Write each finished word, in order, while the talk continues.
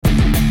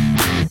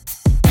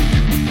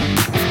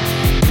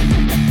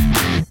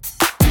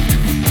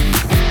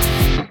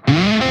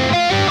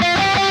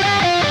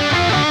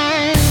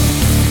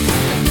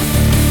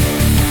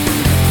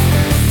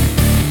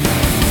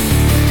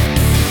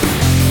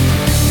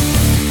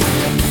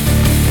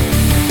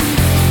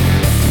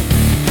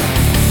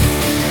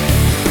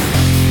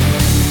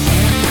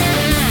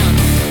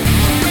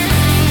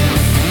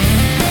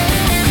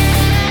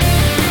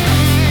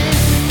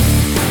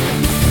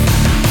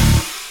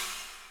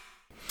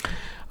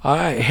All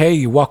right,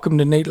 hey, welcome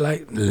to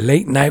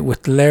Late Night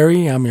with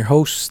Larry. I'm your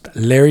host,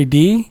 Larry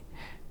D,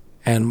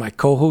 and my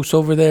co-host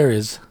over there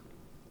is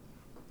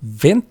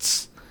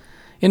Vince.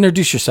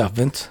 Introduce yourself,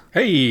 Vince.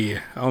 Hey,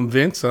 I'm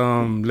Vince.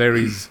 I'm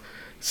Larry's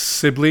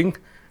sibling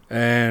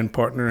and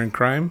partner in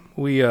crime.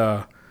 We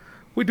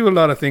do a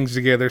lot of things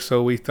together,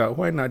 so we thought,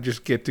 why not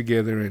just get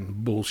together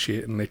and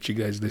bullshit and let you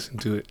guys listen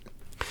to it?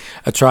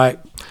 That's right.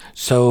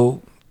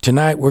 So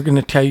tonight we're going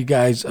to tell you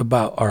guys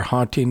about our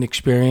haunting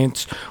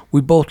experience. We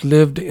both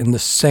lived in the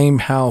same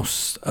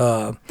house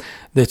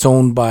that's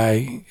owned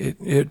by,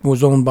 it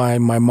was owned by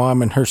my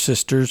mom and her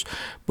sisters.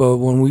 But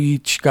when we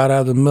each got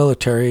out of the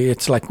military,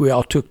 it's like we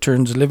all took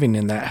turns living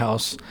in that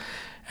house.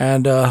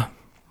 And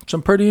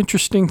some pretty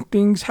interesting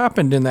things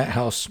happened in that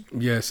house.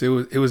 Yes, it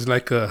was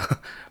like a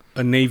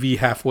Navy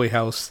halfway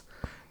house.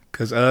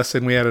 Because us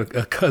and we had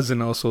a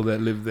cousin also that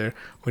lived there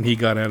when he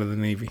got out of the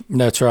Navy.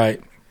 That's right.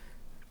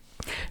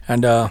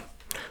 And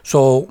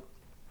so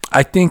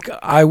I think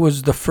I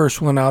was the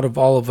first one out of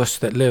all of us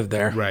that lived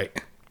there.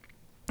 Right.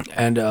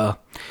 And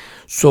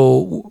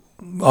so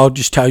I'll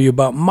just tell you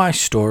about my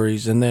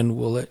stories, and then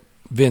we'll let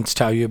Vince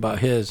tell you about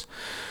his.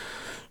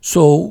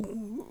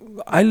 So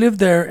I lived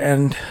there,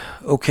 and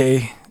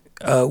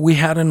we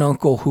had an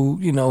uncle who,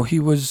 he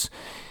was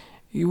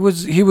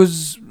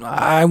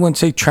I wouldn't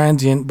say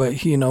transient, but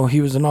he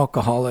was an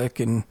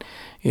alcoholic, and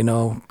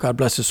God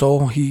bless his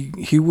soul,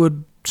 he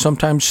would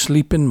sometimes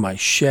sleep in my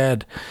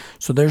shed.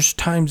 So there's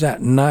times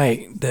at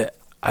night that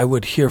I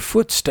would hear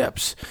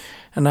footsteps,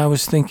 and I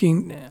was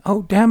thinking,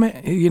 oh damn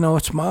it,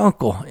 it's my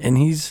uncle, and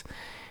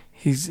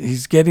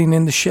he's getting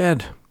in the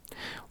shed.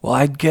 Well,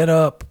 I'd get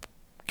up,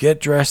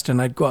 get dressed,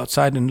 and I'd go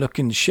outside and look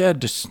in the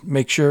shed to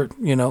make sure,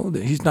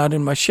 that he's not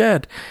in my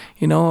shed.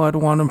 I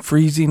don't want him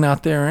freezing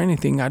out there or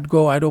anything. I'd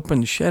open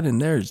the shed,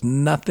 and there's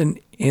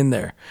nothing in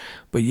there.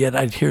 But yet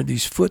I'd hear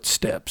these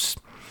footsteps.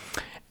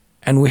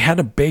 And we had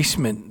a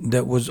basement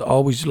that was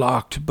always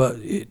locked, but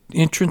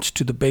entrance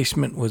to the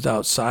basement was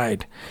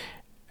outside.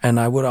 And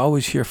I would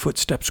always hear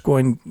footsteps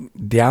going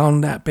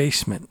down that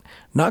basement.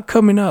 Not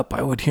coming up,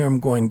 I would hear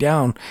them going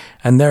down.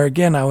 And there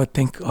again, I would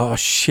think, oh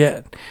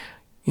shit,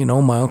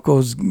 my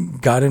uncle's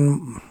got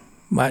in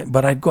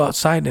but I'd go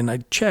outside and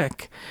I'd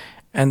check,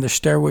 and the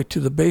stairway to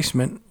the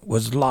basement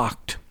was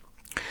locked.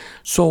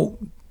 So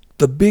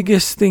the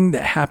biggest thing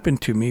that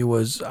happened to me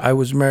was I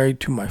was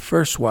married to my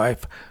first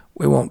wife.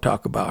 We won't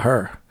talk about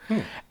her.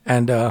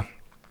 And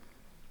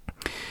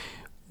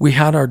we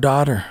had our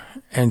daughter,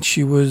 and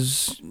she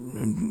was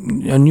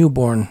a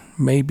newborn,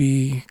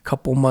 maybe a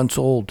couple months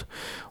old.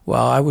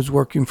 Well, I was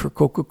working for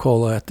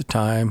Coca-Cola at the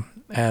time,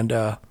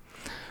 and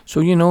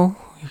so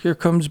here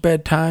comes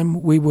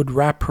bedtime. We would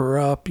wrap her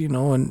up,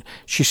 and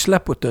she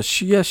slept with us.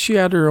 She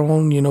had her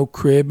own,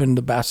 crib and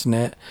the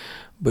bassinet,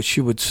 but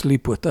she would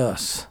sleep with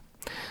us.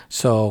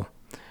 So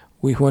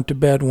we went to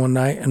bed one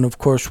night, and of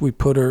course we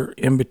put her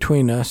in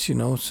between us,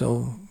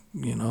 so,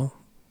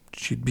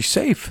 she'd be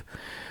safe.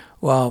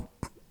 Well,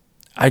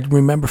 I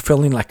remember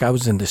feeling like I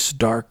was in this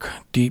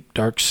deep,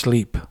 dark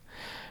sleep.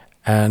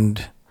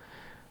 And,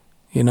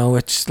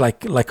 it's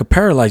like a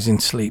paralyzing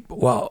sleep.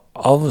 Well,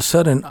 all of a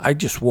sudden, I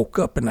just woke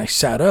up and I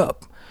sat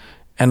up,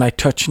 and I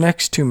touched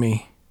next to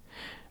me,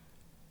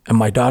 and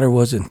my daughter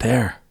wasn't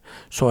there.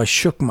 So I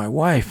shook my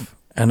wife,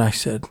 and I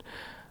said,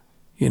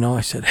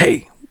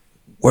 hey,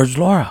 where's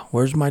Laura?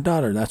 Where's my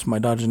daughter? That's my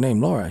daughter's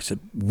name, Laura. I said,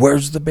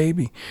 where's the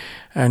baby?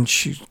 And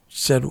she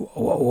said,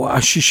 well,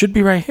 she should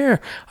be right here.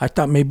 I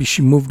thought maybe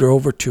she moved her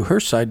over to her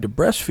side to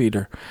breastfeed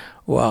her.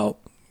 Well,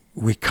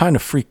 we kind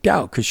of freaked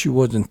out because she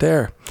wasn't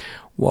there.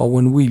 Well,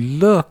 when we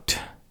looked,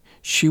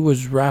 she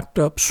was wrapped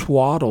up,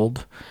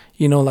 swaddled,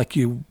 like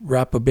you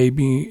wrap a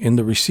baby in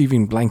the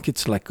receiving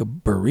blankets like a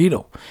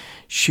burrito.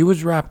 She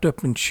was wrapped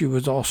up, and she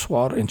was all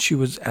swaddled, and she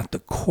was at the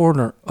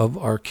corner of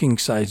our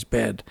king-size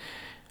bed.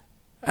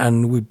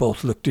 And we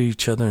both looked at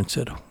each other and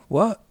said,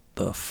 what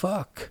the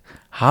fuck?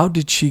 How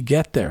did she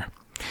get there?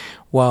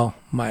 Well,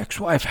 my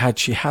ex-wife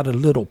had a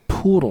little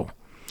poodle.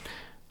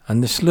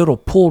 And this little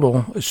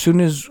poodle, as soon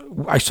as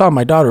I saw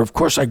my daughter, of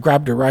course, I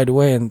grabbed her right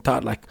away and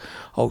thought like,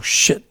 oh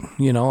shit,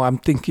 I'm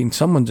thinking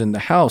someone's in the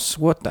house.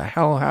 What the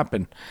hell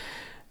happened?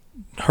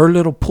 Her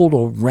little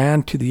poodle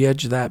ran to the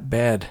edge of that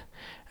bed,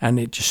 and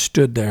it just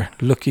stood there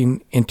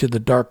looking into the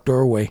dark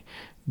doorway,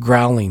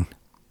 growling.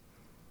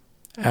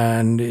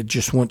 And it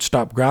just wouldn't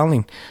stop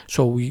growling.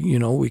 So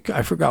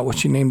I forgot what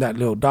she named that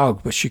little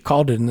dog, but she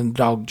called it, and then the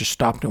dog just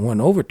stopped and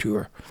went over to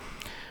her.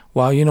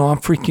 Well, I'm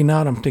freaking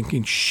out. I'm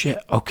thinking, shit,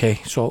 okay.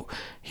 So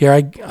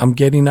here I'm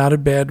getting out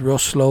of bed real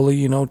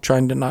slowly,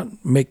 trying to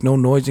not make no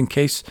noise in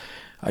case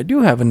I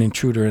do have an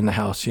intruder in the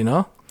house,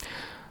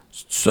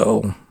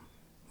 So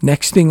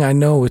next thing I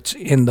know, it's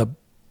in the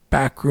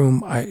back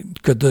room.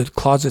 Because the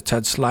closets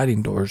had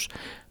sliding doors.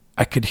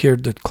 I could hear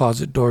the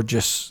closet door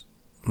just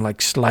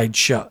like slide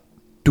shut.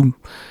 Doom,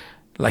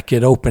 like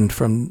it opened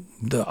from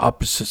the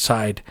opposite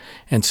side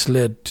and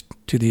slid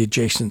to the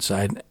adjacent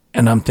side.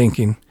 And I'm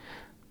thinking,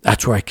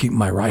 that's where I keep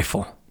my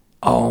rifle.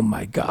 Oh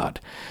my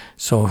God.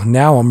 So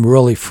now I'm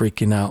really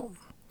freaking out.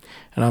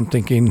 And I'm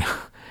thinking,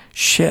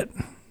 shit,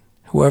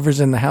 Whoever's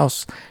in the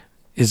house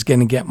is going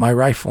to get my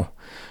rifle.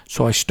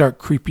 So I start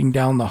creeping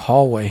down the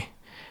hallway.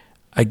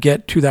 I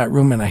get to that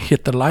room and I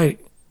hit the light,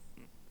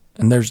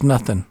 and there's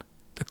nothing.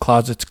 The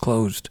closet's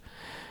closed.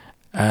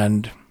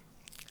 And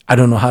I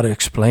don't know how to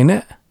explain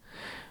it,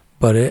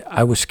 but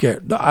I was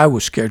scared. I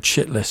was scared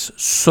shitless.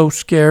 So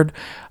scared,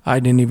 I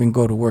didn't even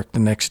go to work the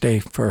next day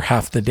for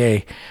half the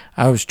day.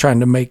 I was trying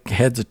to make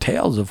heads or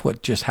tails of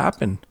what just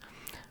happened.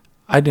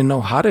 I didn't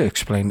know how to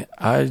explain it.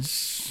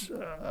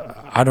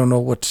 I don't know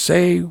what to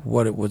say,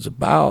 what it was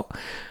about,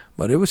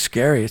 but it was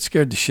scary. It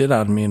scared the shit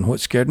out of me. And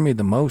what scared me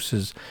the most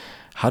is,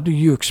 how do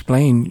you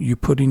explain you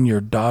putting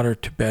your daughter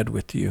to bed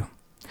with you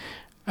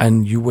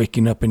and you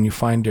waking up and you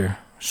find her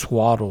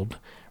swaddled,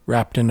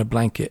 wrapped in a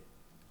blanket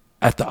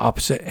at the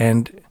opposite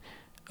end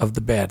of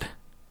the bed?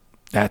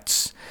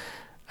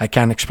 I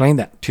can't explain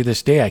that. To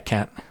this day, I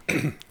can't.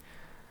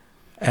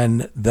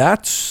 And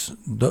that's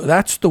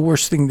the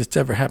worst thing that's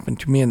ever happened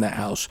to me in that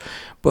house.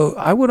 But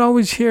I would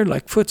always hear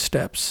like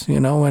footsteps,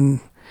 and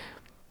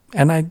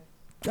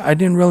I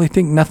didn't really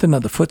think nothing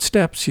of the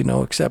footsteps,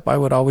 except I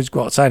would always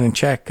go outside and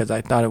check because I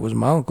thought it was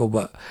my uncle.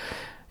 But,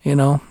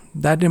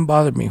 that didn't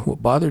bother me.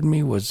 What bothered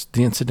me was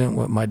the incident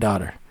with my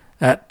daughter.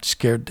 That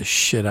scared the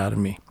shit out of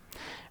me.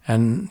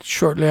 And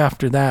shortly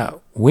after that,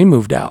 we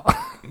moved out.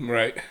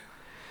 Right.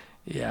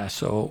 Yeah,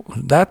 so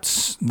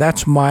that's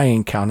my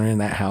encounter in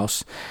that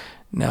house.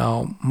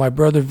 Now, my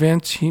brother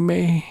Vince, he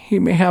may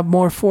have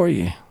more for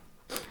you.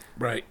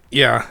 Right.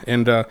 Yeah,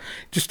 and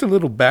just a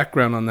little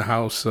background on the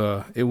house.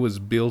 It was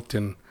built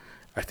in,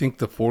 I think,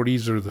 the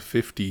 40s or the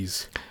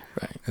 50s.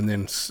 Right. And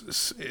then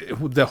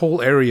the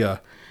whole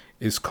area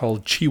is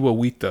called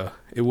Chihuahuita.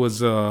 It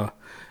was, I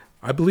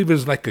believe it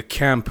was like a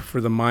camp for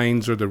the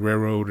mines or the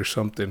railroad or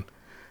something.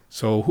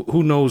 So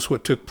who knows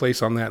what took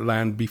place on that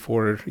land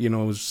before, it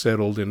was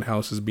settled and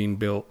houses being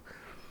built.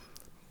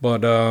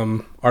 But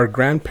our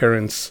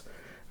grandparents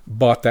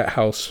bought that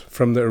house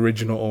from the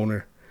original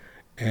owner.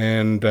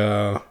 And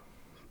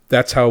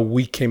that's how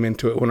we came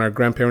into it. When our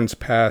grandparents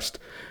passed,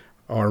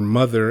 our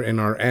mother and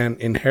our aunt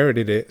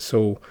inherited it,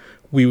 so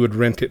we would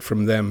rent it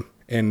from them.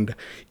 And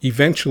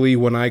eventually,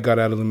 when I got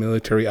out of the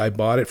military, I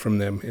bought it from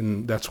them,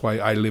 and that's why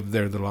I lived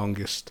there the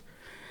longest.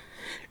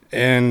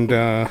 And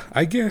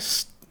I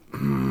guess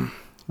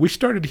we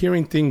started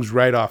hearing things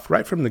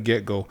right from the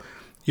get-go.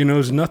 It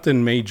was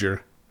nothing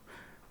major.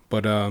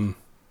 But,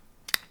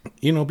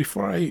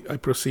 before I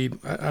proceed,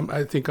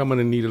 I think I'm going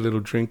to need a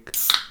little drink.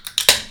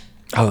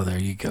 Oh, there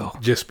you go.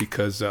 Just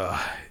because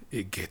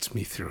it gets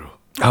me through.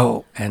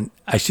 Oh, and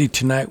I see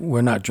tonight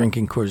we're not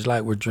drinking Coors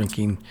Light. We're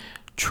drinking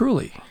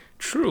Truly.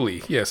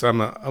 Truly, yes.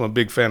 I'm a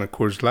big fan of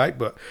Coors Light,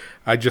 but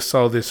I just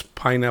saw this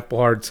pineapple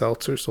hard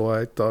seltzer, so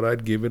I thought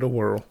I'd give it a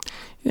whirl.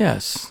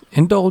 Yes.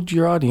 Indulge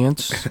your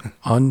audience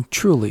on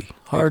Truly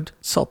hard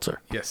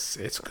seltzer. Yes,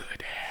 it's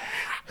good.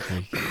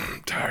 I'm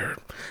tired.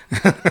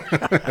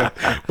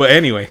 But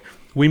anyway,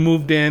 we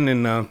moved in,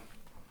 and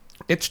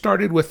it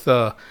started with...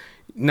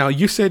 now,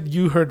 you said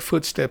you heard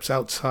footsteps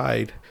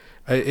outside.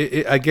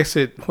 I guess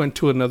it went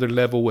to another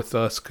level with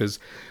us because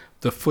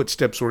the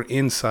footsteps were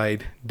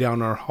inside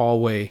down our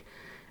hallway.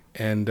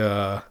 And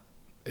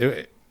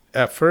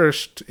at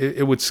first,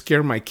 it would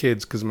scare my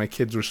kids because my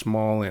kids were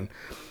small. And,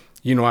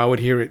 I would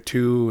hear it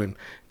too. And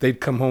they'd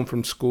come home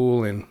from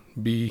school and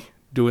be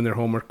doing their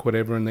homework,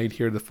 whatever, and they'd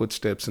hear the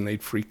footsteps and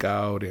they'd freak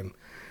out. And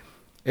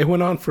it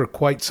went on for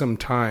quite some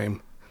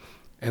time.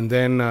 And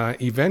then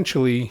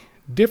eventually,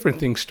 different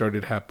things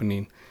started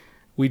happening.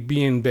 We'd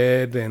be in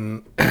bed,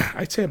 and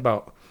I'd say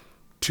about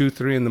 2,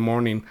 3 in the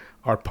morning,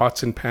 our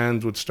pots and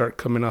pans would start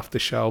coming off the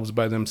shelves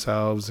by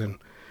themselves. And,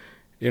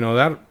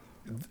 that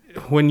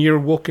when you're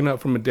woken up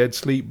from a dead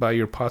sleep by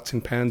your pots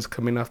and pans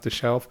coming off the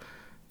shelf,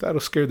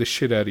 that'll scare the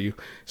shit out of you,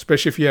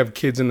 especially if you have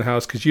kids in the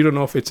house, because you don't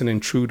know if it's an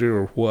intruder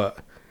or what.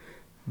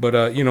 But,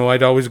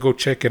 I'd always go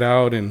check it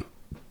out, and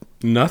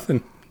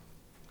nothing.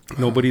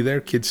 Nobody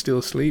there. Kids still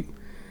asleep.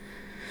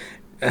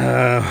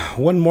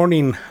 One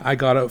morning, I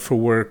got up for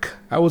work.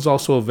 I was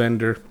also a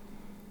vendor,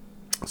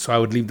 so I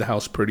would leave the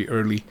house pretty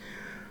early.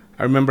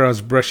 I remember I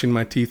was brushing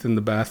my teeth in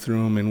the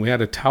bathroom, and we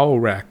had a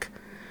towel rack.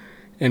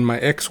 And my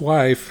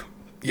ex-wife,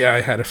 yeah,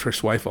 I had a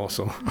first wife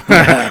also.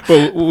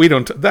 But we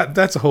don't,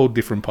 that's a whole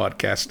different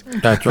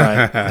podcast. That's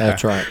right.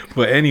 That's right.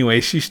 But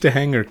anyway, she used to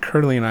hang her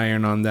curling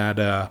iron on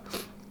that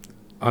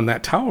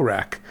towel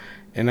rack.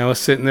 And I was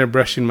sitting there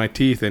brushing my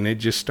teeth, and it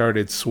just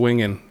started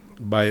swinging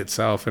by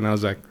itself. And I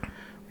was like,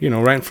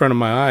 right in front of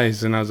my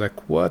eyes. And I was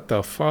like, what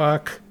the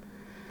fuck?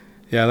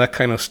 Yeah, that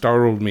kind of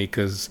startled me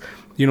because,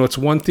 it's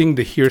one thing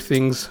to hear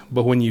things,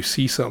 but when you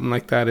see something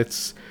like that,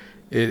 it's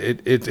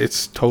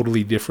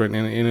totally different,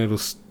 and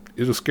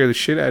it'll scare the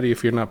shit out of you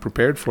if you're not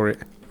prepared for it.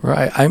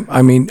 Right.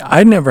 I mean,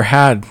 I never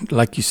had,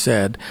 like you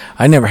said,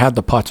 I never had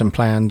the pots and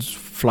pans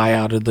fly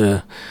out of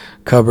the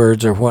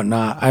cupboards or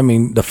whatnot. I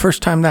mean, the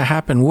first time that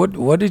happened,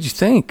 what did you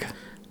think?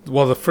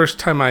 Well, the first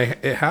time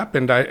it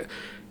happened, I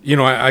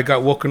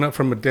got woken up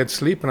from a dead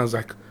sleep, and I was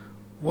like,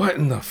 what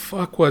in the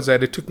fuck was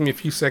that? It took me a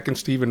few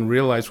seconds to even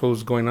realize what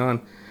was going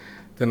on.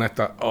 then I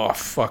thought, oh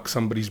fuck,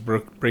 somebody's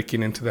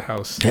breaking into the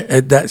house.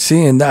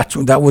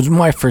 That was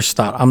my first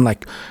thought. I'm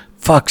like,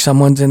 fuck,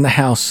 someone's in the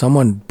house.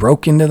 Someone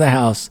broke into the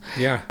house.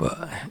 Yeah.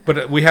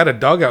 But we had a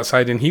dog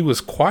outside and he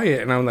was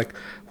quiet. And I'm like,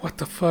 what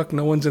the fuck?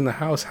 No one's in the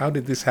house. How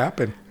did this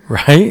happen?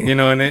 Right. You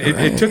know, and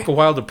it took a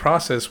while to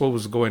process what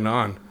was going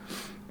on.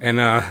 And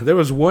there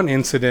was one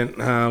incident.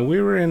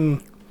 We were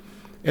in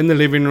the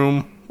living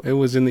room. It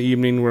was in the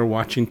evening. We were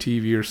watching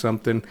TV or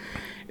something.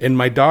 And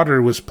my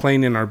daughter was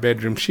playing in our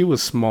bedroom. She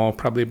was small,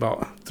 probably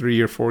about 3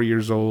 or 4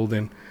 years old.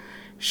 And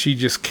she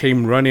just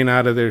came running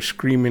out of there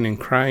screaming and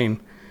crying.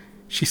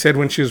 She said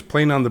when she was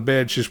playing on the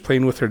bed, she was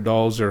playing with her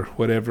dolls or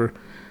whatever,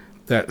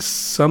 that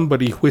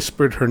somebody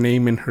whispered her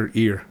name in her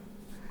ear.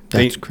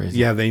 That's crazy.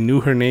 Yeah, they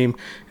knew her name,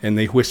 and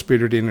they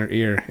whispered it in her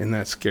ear, and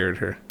that scared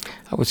her.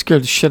 I was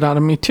scared the shit out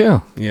of me,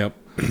 too. Yep.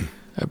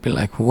 I'd be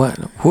like, what?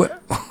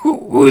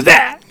 Who's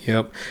that?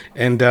 Yep.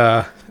 And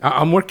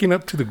I'm working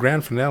up to the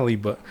grand finale,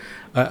 but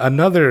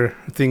another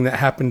thing that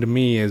happened to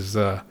me is,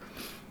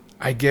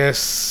 I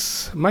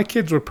guess, my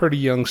kids were pretty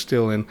young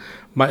still, and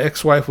my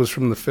ex-wife was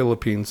from the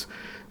Philippines.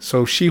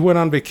 So she went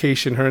on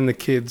vacation. Her and the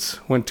kids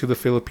went to the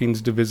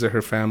Philippines to visit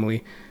her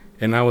family,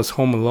 and I was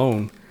home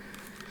alone.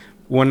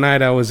 One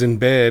night I was in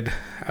bed.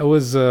 I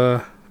was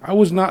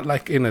not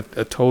like in a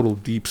total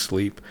deep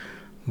sleep,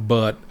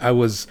 but I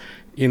was,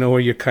 where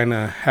you're kind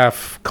of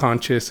half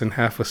conscious and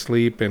half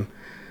asleep, and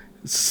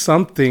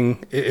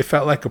something, it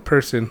felt like a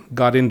person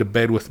got into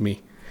bed with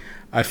me.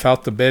 I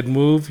felt the bed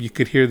move. You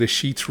could hear the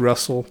sheets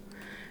rustle,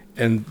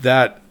 and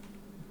that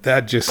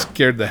just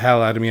scared the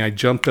hell out of me. I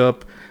jumped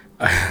up.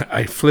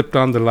 I flipped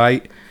on the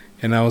light,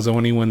 and I was the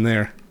only one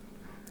there.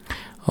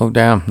 Oh,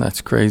 damn. That's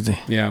crazy.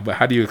 Yeah, but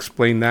how do you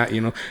explain that,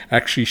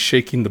 actually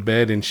shaking the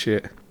bed and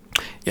shit?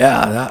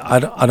 Yeah, I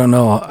don't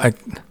know.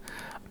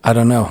 I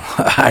don't know.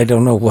 I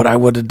don't know what I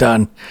would have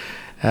done.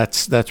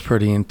 That's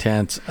pretty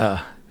intense.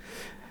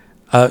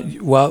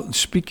 Well,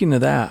 speaking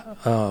of that,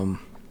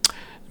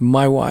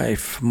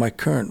 my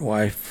current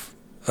wife,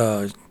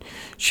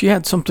 she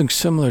had something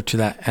similar to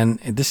that, and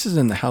this is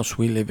in the house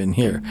we live in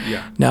here.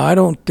 Yeah. Now, I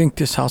don't think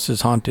this house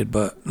is haunted,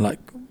 but like,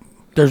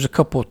 there's a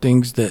couple of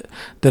things that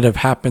have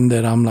happened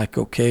that I'm like,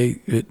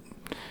 okay,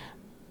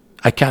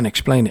 I can't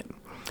explain it.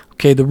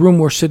 Okay, the room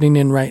we're sitting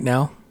in right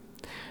now,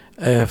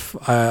 if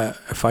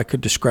I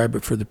could describe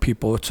it for the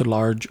people, it's a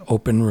large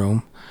open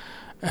room.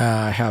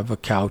 I have a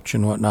couch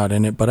and whatnot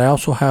in it, but I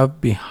also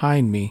have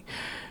behind me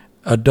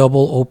a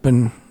double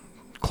open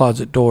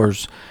closet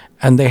doors,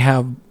 and they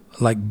have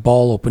like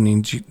ball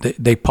openings.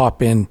 They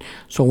pop in,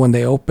 so when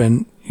they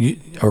open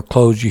or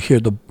close, you hear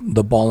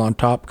the ball on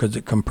top because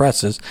it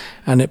compresses,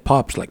 and it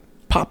pops like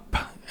pop,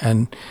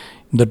 and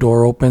the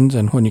door opens,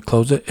 and when you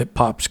close it, it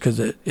pops because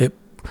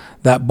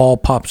that ball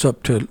pops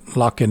up to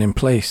lock it in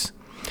place.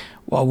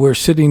 Well, we're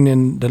sitting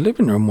in the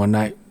living room one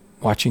night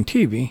watching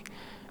TV,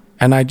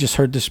 and I just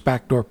heard this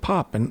back door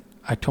pop, and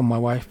I told my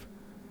wife,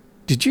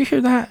 "Did you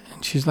hear that?"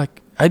 And she's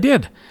like, "I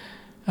did."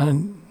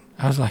 And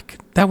I was like,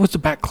 "That was the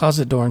back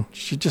closet door." And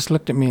she just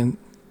looked at me and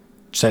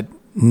said,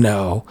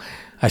 "No."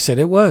 I said,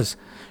 "It was."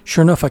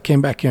 Sure enough, I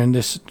came back here and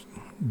this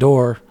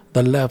door,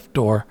 the left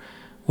door,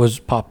 was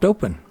popped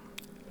open.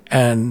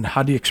 And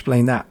how do you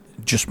explain that?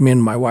 Just me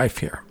and my wife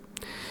here.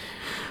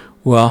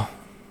 Well,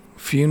 a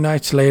few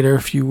nights later,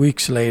 a few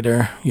weeks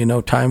later,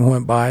 time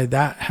went by,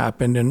 that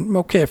happened. And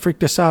okay, it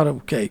freaked us out.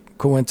 Okay,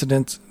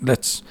 coincidence.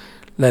 Let's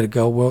let it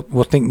go.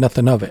 We'll think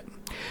nothing of it.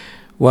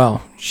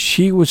 Well,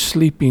 she was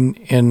sleeping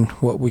in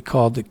what we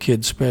call the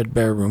kids' bed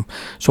room.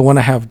 So when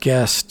I have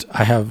guests,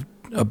 I have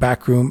a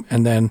back room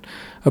and then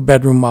a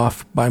bedroom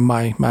off by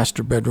my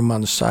master bedroom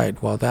on the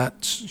side. Well,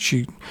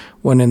 she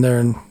went in there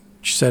and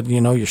she said,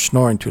 "You're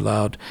snoring too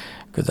loud,"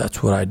 because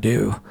that's what I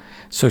do.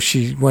 So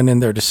she went in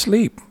there to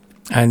sleep,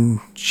 and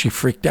she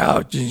freaked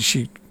out.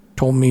 She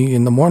told me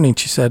in the morning,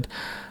 she said,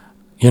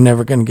 "You're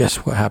never going to guess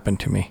what happened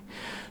to me."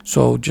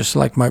 So just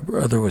like my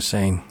brother was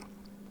saying,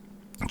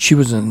 she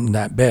was in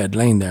that bed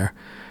laying there,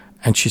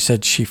 and she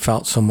said she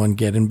felt someone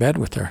get in bed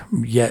with her.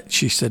 Yet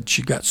she said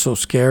she got so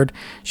scared,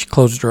 she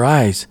closed her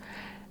eyes,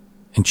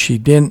 and she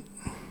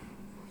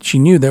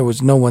knew there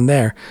was no one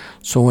there.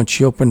 So when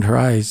she opened her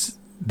eyes,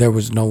 there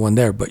was no one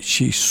there. But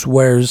she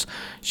swears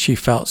she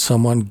felt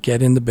someone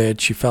get in the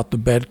bed. She felt the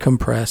bed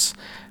compress,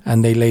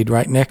 and they laid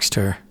right next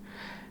to her.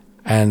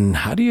 And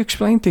how do you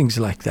explain things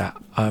like that?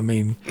 I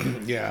mean,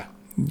 yeah.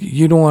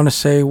 You don't want to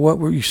say, "What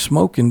were you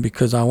smoking?"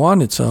 because I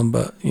wanted some,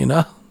 but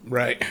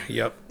Right.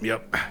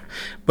 Yep.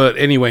 But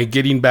anyway,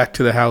 getting back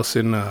to the house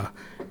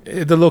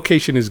the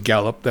location is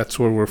Gallup. That's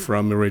where we're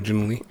from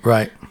originally.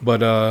 Right.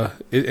 But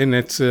and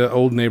it's an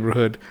old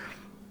neighborhood.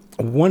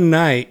 One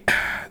night,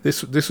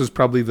 this was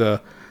probably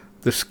the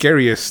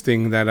scariest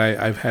thing that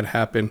I've had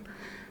happen.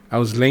 I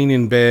was laying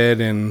in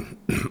bed, and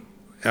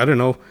I don't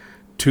know,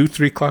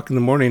 2-3 o'clock in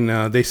the morning.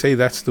 They say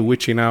that's the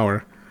witching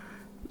hour.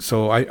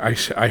 So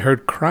I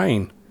heard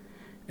crying,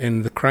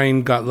 and the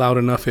crying got loud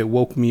enough it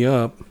woke me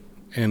up,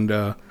 and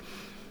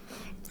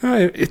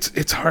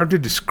it's hard to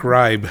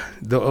describe.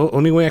 The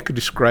only way I could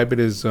describe it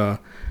is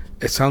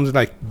it sounds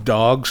like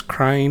dogs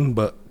crying,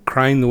 but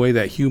crying the way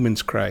that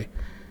humans cry.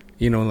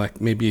 Like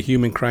maybe a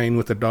human crying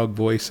with a dog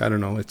voice. I don't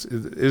know.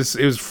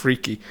 It was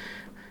freaky.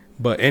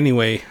 But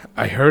anyway,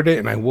 I heard it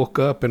and I woke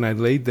up and I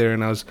laid there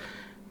and I was,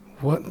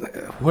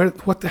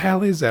 what the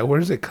hell is that? Where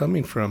is it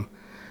coming from?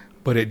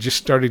 But it just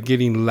started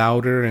getting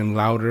louder and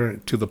louder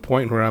to the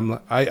point where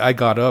I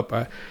got up.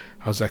 I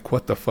was like,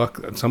 what the fuck?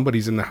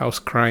 Somebody's in the house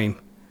crying.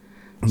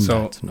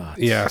 So That's nuts.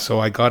 yeah, so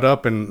I got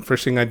up and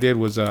first thing I did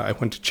was I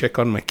went to check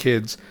on my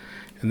kids,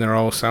 and they're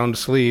all sound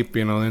asleep,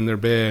 in their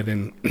bed,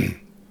 and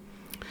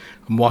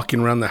I'm walking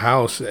around the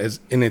house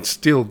and it's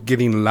still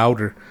getting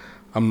louder.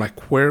 I'm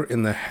like, where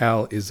in the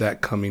hell is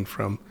that coming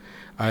from?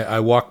 I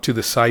walked to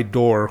the side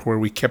door where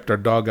we kept our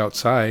dog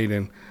outside,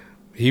 and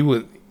he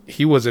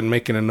wasn't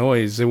making a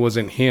noise. It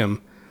wasn't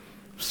him.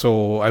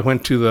 So I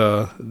went to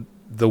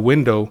the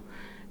window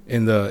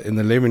in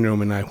the living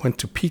room, and I went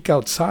to peek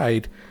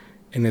outside.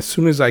 And as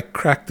soon as I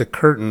cracked the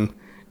curtain,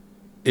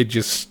 it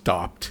just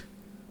stopped.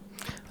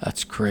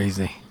 That's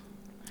crazy.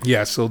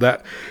 Yeah, so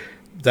that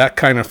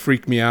kind of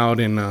freaked me out.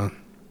 And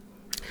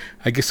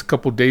I guess a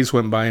couple days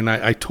went by, and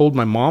I told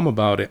my mom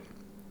about it.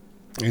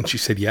 And she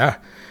said, yeah,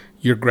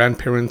 your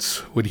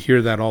grandparents would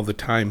hear that all the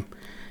time.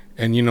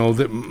 And,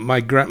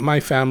 my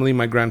family,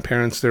 my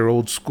grandparents, they're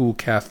old school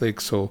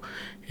Catholics. So,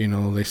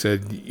 they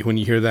said, when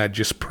you hear that,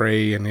 just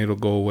pray and it'll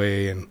go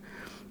away. And,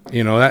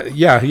 that,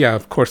 yeah,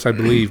 of course I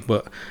believe.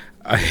 But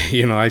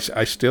I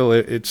still,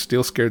 it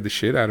still scared the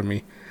shit out of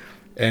me.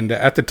 And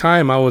at the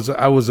time I was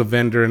a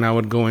vendor, and I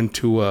would go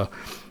into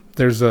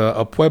there's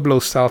a pueblo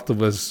south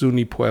of us,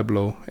 Zuni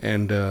Pueblo,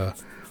 and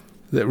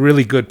they're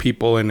really good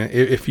people. And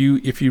if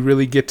you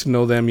really get to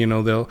know them,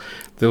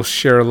 they'll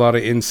share a lot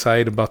of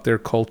insight about their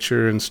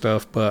culture and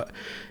stuff. But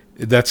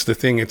that's the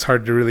thing; it's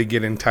hard to really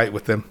get in tight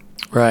with them.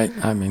 Right.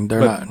 I mean, they're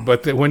not.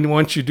 But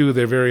once you do,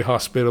 they're very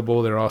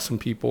hospitable. They're awesome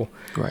people.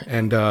 Right.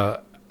 And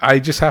I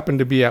just happened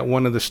to be at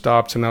one of the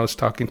stops, and I was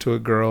talking to a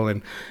girl,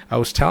 and I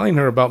was telling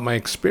her about my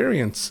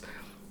experience,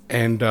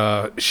 and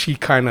she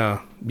kind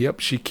of,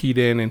 she keyed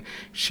in, and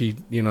she,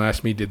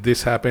 asked me, did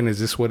this happen? Is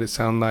this what it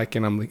sounded like?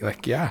 And I'm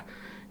like, yeah,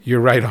 you're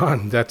right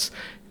on.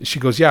 She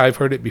goes, yeah, I've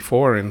heard it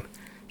before. And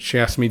she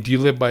asked me, do you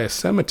live by a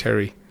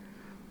cemetery?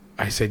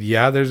 I said,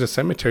 yeah, there's a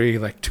cemetery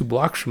like 2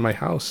 blocks from my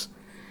house.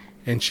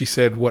 And she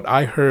said, what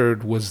I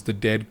heard was the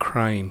dead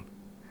crying.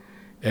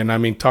 And I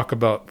mean, talk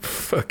about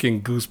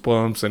fucking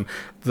goosebumps and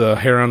the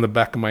hair on the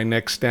back of my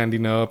neck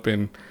standing up.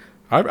 And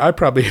I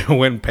probably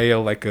went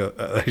pale like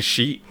a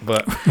sheet,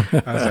 but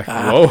I was like,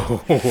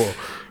 whoa,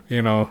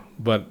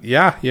 But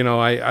yeah,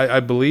 I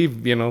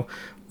believe,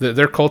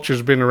 their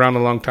culture's been around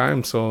a long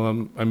time.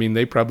 So, I mean,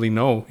 they probably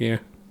know, yeah.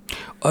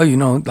 Oh,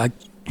 like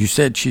you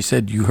said, she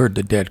said you heard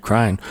the dead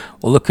crying.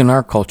 Well, look, in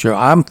our culture,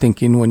 I'm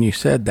thinking when you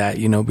said that,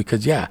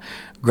 because, yeah,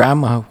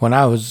 Grandma, when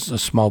I was a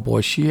small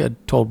boy, she had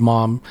told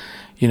Mom,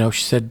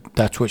 she said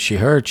that's what she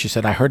heard. She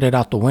said, I heard it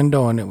out the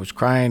window and it was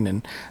crying.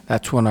 And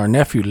that's when our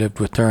nephew lived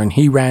with her, and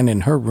he ran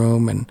in her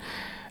room,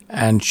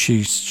 and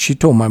she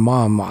told my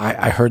mom,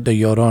 I heard the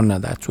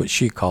Llorona. That's what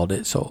she called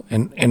it. So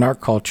in our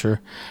culture,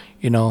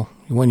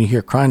 when you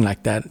hear crying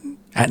like that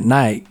at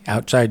night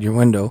outside your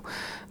window,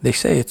 they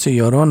say it's a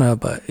Llorona,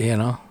 but,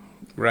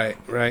 Right.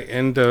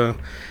 And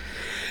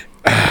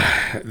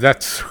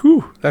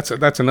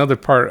that's another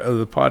part of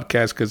the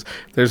podcast, because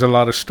there's a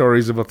lot of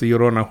stories about the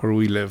Llorona where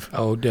we live.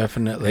 Oh,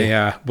 definitely.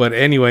 Yeah, but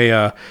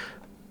anyway,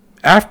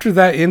 after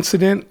that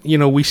incident,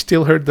 we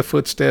still heard the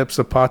footsteps,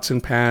 the pots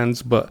and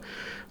pans, but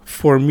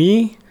for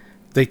me,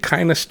 they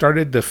kind of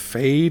started to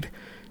fade.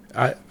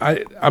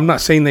 I'm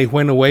not saying they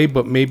went away,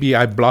 but maybe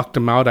I blocked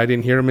them out. I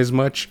didn't hear them as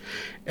much.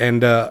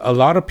 And a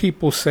lot of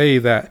people say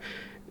that,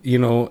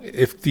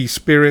 if these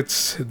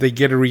spirits, they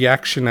get a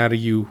reaction out of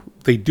you,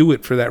 they do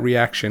it for that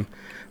reaction.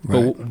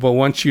 Right. But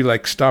once you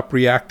stop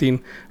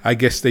reacting, I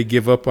guess they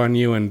give up on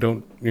you and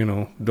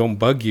don't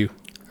bug you.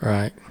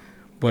 Right.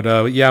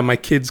 But yeah, my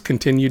kids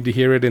continued to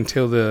hear it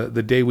until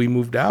the day we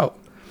moved out.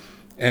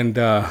 And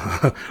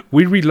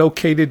we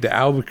relocated to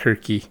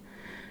Albuquerque.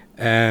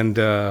 And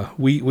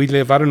we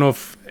live, I don't know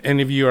if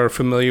any of you are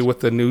familiar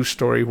with the news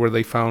story where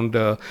they found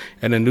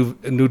in a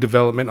new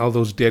development all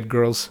those dead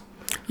girls.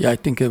 Yeah, I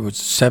think it was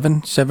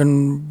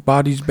seven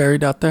bodies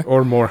buried out there.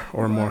 Or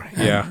more,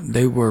 yeah.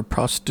 They were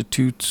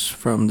prostitutes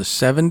from the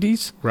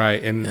 70s.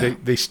 Right, and yeah.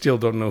 they still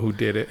don't know who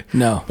did it.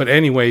 No. But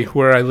anyway,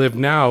 where I live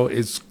now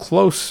is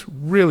close,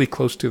 really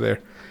close to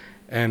there.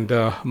 And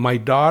my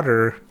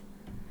daughter,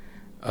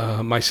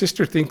 my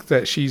sister thinks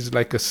that she's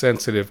like a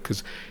sensitive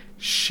because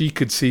she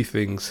could see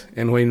things.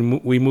 And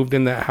when we moved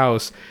in that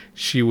house,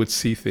 she would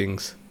see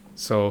things.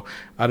 So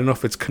I don't know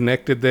if it's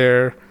connected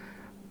there.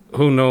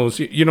 Who knows?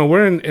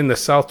 We're in the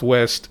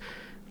Southwest.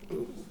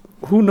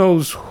 Who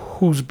knows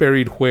who's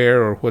buried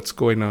where or what's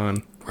going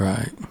on?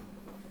 Right.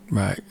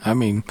 I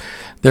mean,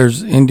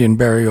 there's Indian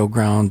burial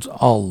grounds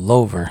all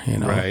over,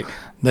 Right.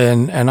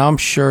 And I'm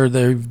sure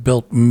they've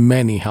built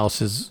many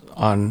houses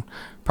on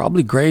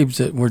probably graves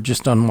that were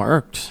just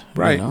unmarked.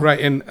 Right.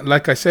 And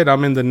like I said,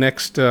 I'm in the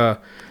next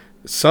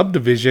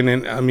subdivision,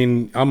 and I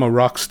mean, I'm a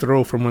rock's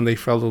throw from when they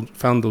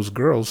found those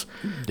girls.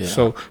 Yeah.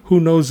 So who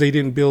knows, they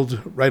didn't build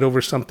right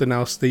over something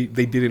else they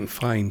didn't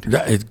find.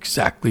 That's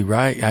exactly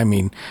right. I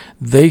mean,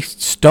 they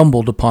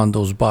stumbled upon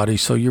those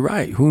bodies. So you're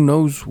right. Who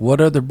knows what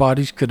other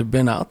bodies could have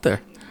been out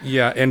there?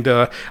 Yeah, and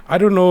I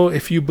don't know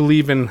if you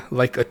believe in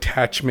like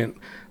attachment,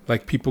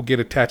 like people get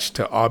attached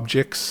to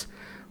objects.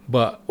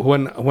 But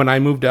when I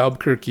moved to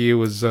Albuquerque, it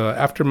was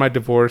after my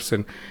divorce,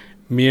 and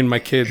me and my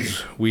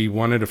kids, we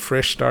wanted a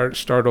fresh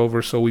start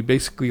over. So we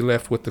basically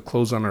left with the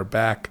clothes on our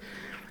back.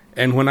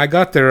 And when I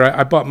got there,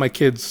 I bought my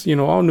kids,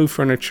 all new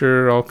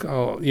furniture, all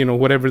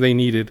whatever they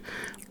needed.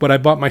 But I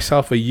bought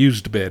myself a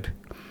used bed.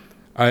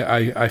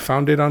 I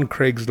found it on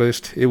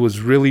Craigslist. It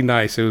was really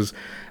nice. It was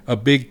a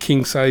big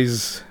king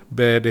size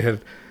bed. It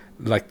had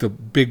like the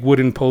big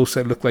wooden posts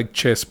that looked like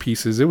chess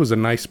pieces. It was a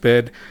nice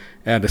bed.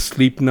 It had a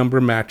Sleep Number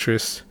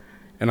mattress.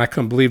 And I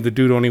couldn't believe the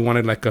dude only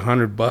wanted like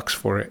 $100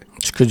 for it.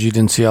 It's because you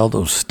didn't see all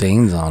those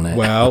stains on it.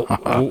 Well,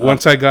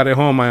 once I got it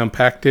home, I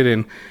unpacked it,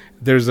 and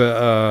there's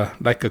a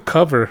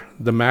cover,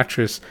 the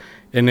mattress,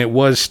 and it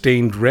was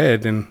stained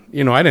red. And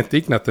I didn't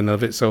think nothing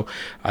of it, so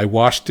I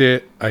washed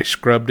it, I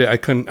scrubbed it. I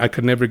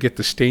could never get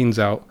the stains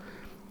out,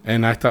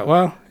 and I thought,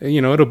 well,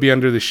 it'll be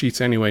under the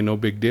sheets anyway, no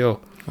big deal.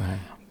 Right.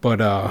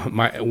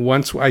 But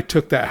once I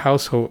took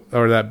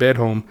that bed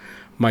home,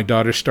 my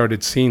daughter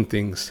started seeing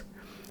things.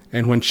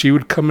 And when she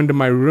would come into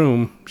my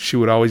room, she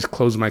would always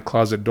close my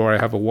closet door. I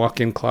have a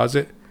walk-in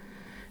closet.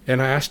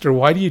 And I asked her,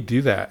 why do you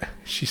do that?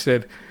 She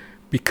said,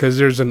 because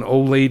there's an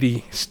old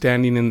lady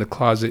standing in the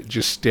closet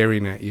just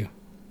staring at you.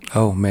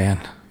 Oh,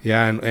 man.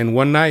 Yeah, and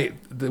one night,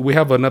 we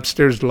have an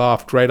upstairs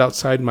loft right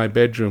outside my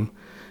bedroom.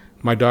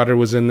 My daughter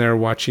was in there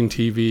watching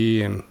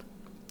TV, and,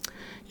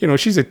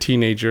 she's a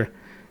teenager.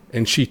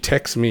 And she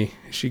texts me.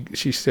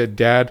 She said,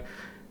 Dad,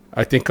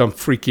 I think I'm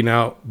freaking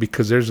out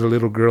because there's a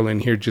little girl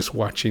in here just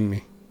watching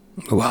me.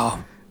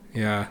 Wow.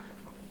 Yeah.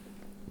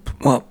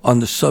 Well,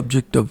 on the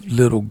subject of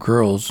little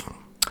girls,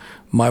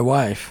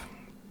 my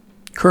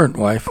current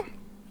wife,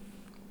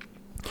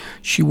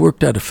 she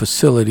worked at a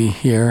facility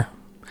here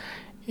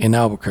in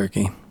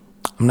Albuquerque.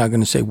 I'm not going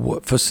to say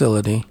what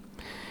facility,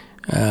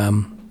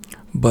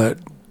 but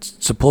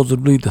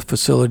supposedly the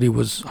facility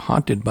was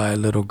haunted by a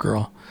little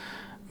girl.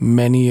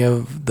 Many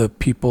of the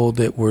people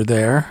that were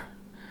there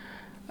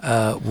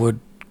would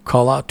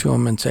call out to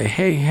him and say,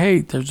 hey,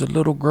 there's a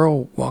little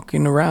girl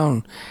walking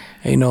around,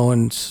 and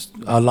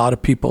a lot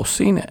of people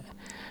seen it.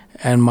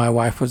 And my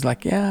wife was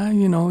like, yeah,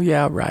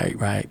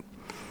 right.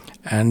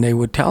 And they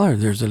would tell her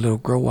there's a little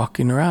girl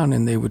walking around,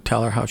 and they would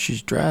tell her how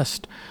she's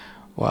dressed.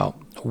 Well,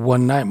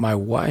 one night my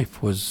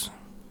wife was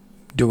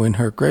doing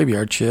her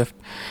graveyard shift,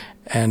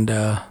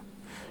 and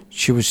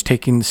she was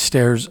taking the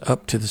stairs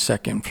up to the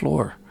second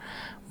floor.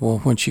 Well,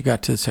 when she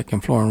got to the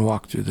second floor and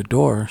walked through the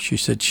door, she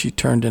said she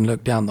turned and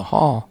looked down the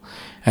hall,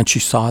 and she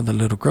saw the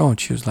little girl, and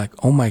she was like,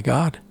 oh my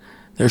God,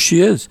 there she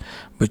is.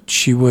 But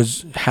she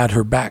had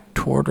her back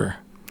toward her.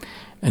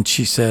 And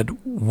she said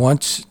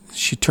once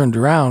she turned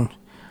around,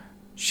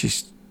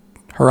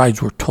 her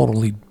eyes were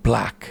totally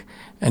black.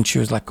 And she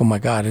was like, oh my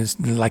God, it's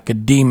like a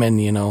demon,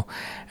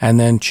 And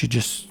then she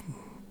just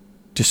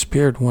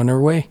disappeared, went her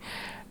way.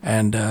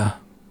 And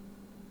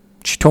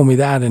she told me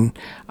that, and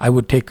I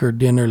would take her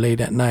dinner late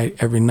at night,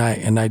 every night,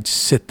 and I'd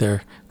sit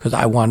there because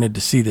I wanted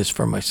to see this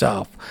for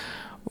myself.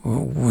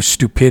 With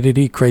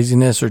stupidity,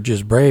 craziness, or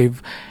just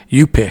brave,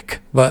 you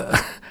pick.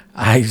 But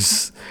I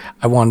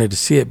wanted to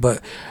see it,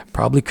 but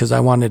probably because I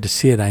wanted to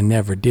see it, I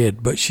never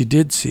did. But she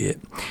did see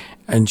it,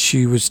 and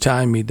she was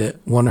telling me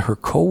that one of her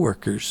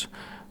coworkers,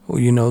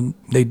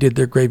 they did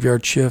their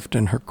graveyard shift,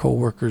 and her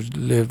coworkers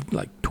lived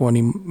like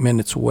 20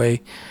 minutes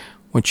away.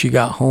 When she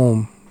got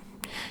home,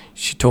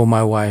 she told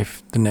my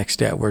wife the next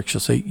day at work, she'll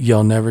say,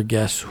 you'll never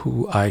guess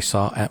who I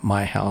saw at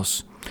my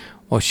house.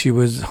 Well, she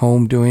was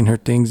home doing her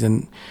things,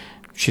 and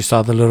she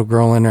saw the little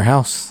girl in her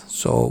house.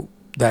 So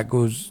that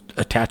goes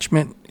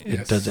attachment.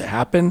 Yes. Does it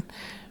happen?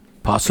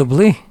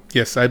 Possibly.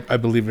 Yes, I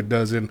believe it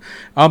does. And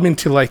I'm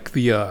into like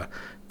the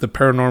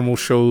paranormal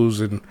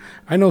shows, and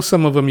I know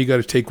some of them you got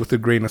to take with a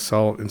grain of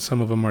salt, and some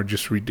of them are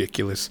just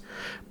ridiculous.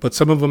 But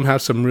some of them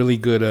have some really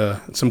good,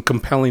 some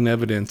compelling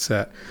evidence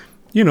that,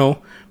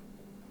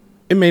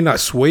 it may not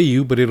sway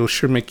you, but it'll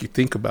sure make you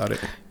think about it.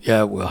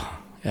 Yeah, it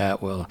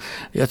will.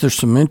 Yeah, there's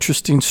some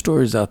interesting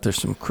stories out there,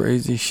 some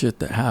crazy shit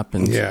that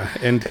happens. Yeah,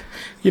 and,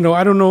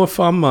 I don't know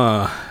if I'm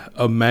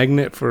a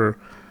magnet for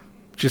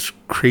just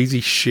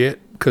crazy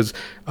shit, because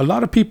a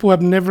lot of people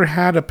have never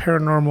had a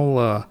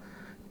paranormal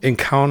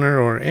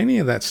encounter or any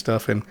of that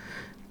stuff. And,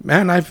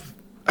 man, I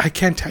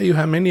can't tell you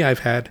how many I've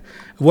had.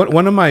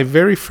 One of my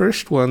very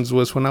first ones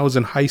was when I was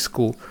in high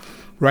school.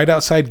 Right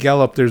outside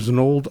Gallup, there's an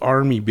old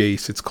Army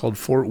base. It's called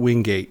Fort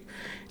Wingate.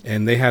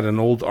 And they had an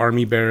old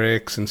Army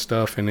barracks and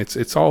stuff. And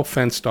it's all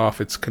fenced off.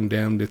 It's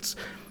condemned. It's,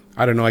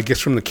 I don't know, I guess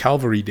from the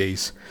cavalry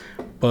days.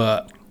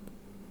 But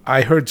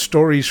I heard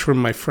stories from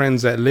my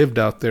friends that lived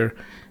out there.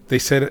 They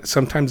said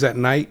sometimes at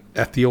night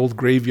at the old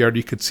graveyard,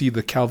 you could see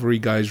the cavalry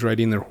guys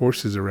riding their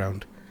horses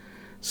around.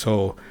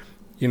 So,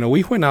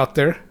 we went out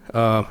there.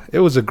 It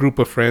was a group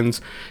of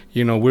friends.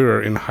 We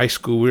were in high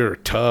school. We were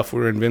tough. We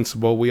were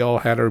invincible. We all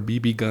had our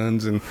BB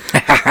guns and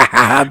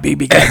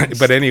BB guns.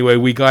 But anyway,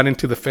 we got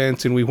into the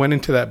fence and we went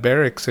into that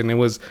barracks, and it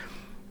was,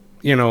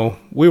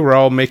 we were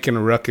all making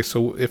a ruckus.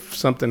 So if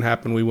something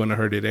happened, we wouldn't have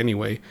heard it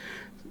anyway.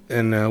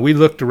 And we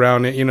looked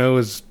around it.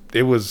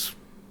 It was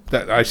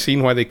that I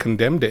seen why they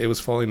condemned it. It was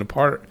falling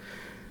apart.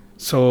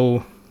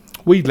 So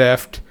we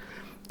left.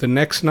 The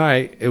next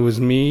night, it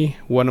was me,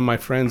 one of my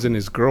friends, and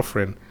his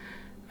girlfriend.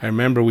 I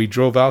remember we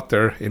drove out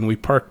there, and we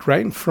parked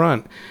right in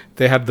front.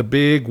 They had the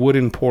big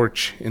wooden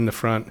porch in the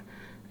front,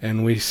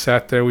 and we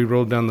sat there. We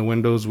rolled down the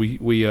windows. We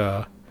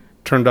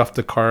turned off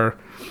the car.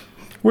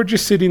 We're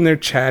just sitting there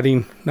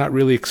chatting, not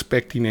really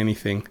expecting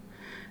anything.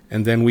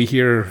 And then we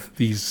hear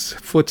these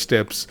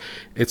footsteps.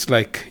 It's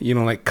like,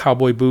 like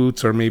cowboy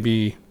boots or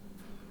maybe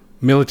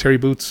military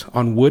boots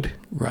on wood.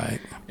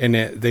 Right. And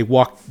they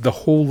walked the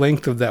whole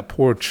length of that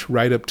porch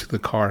right up to the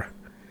car.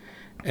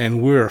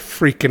 And we were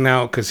freaking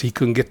out because he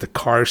couldn't get the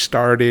car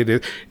started.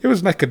 It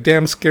was like a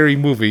damn scary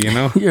movie,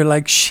 You're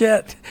like,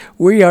 shit,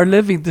 we are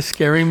living the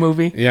scary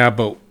movie. Yeah,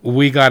 but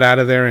we got out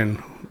of there,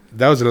 and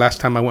that was the last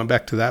time I went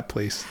back to that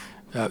place.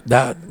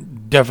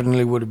 That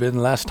definitely would have been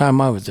the last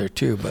time I was there,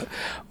 too.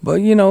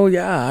 But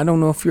yeah, I don't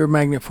know if you're a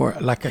magnet for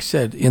it. Like I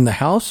said, in the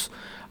house,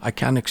 I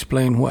can't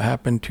explain what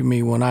happened to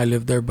me when I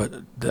lived there, but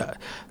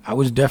I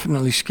was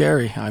definitely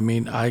scary. I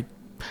mean, I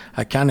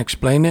can't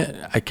explain it.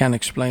 I can't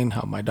explain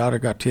how my daughter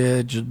got to the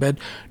edge of the bed.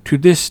 To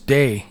this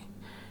day,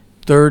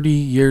 30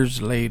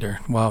 years later,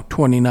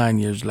 29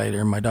 years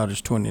later, my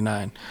daughter's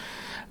 29,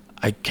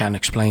 I can't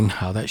explain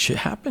how that shit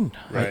happened.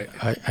 Right.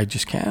 I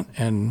just can't.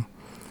 And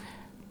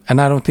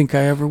I don't think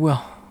I ever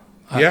will.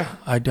 Yeah.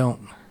 I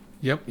don't.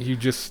 Yep.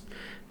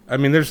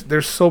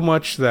 There's so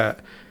much that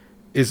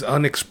is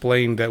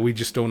unexplained that we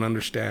just don't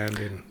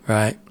understand.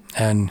 Right.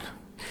 And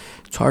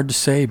it's hard to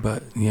say,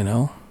 but,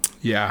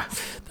 Yeah.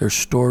 There's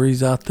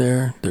stories out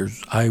there.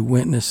 There's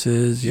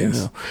eyewitnesses.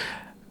 Yes.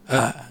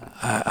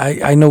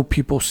 I know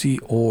people see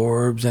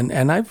orbs,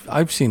 and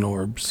I've seen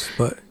orbs,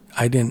 but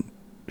I didn't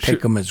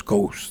take them as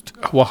ghosts.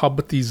 Well, how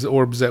about these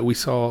orbs that we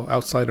saw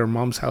outside our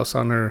mom's house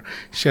on her?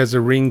 She has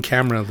a Ring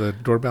camera, the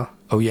doorbell.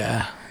 Oh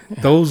yeah.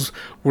 Those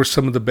were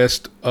some of the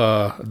best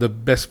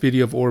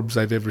video of orbs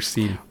I've ever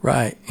seen.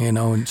 Right.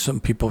 And some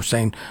people are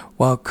saying,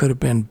 well, it could have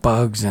been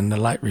bugs and the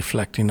light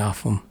reflecting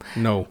off them.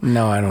 No,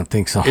 I don't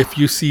think so. If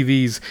you see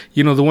these,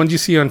 the ones you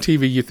see on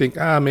TV, you think,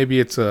 maybe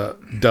it's a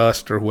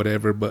dust or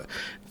whatever, but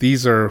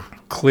these are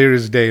clear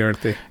as day,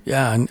 aren't they?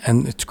 Yeah,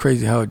 and it's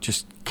crazy how it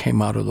just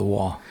came out of the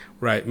wall.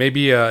 Right.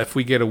 Maybe if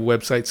we get a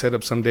website set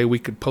up someday, we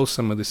could post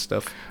some of this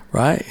stuff.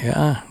 Right.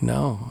 Yeah.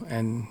 No.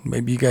 And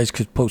maybe you guys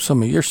could post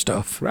some of your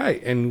stuff.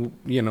 Right. And,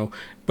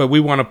 but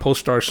we want to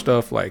post our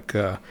stuff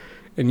and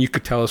you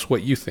could tell us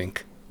what you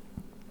think.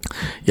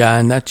 Yeah.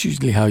 And that's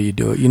usually how you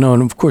do it.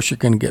 And of course you're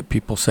going to get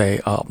people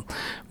say,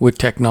 with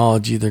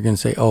technology, they're going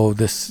to say,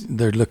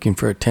 they're looking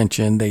for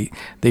attention. They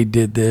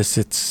did this.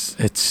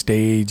 It's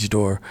staged,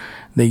 or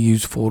they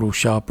use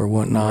Photoshop or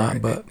whatnot.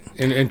 Right. But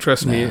and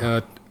trust me,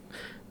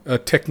 a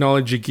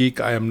technology geek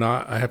I am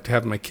not. I have to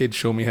have my kids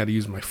show me how to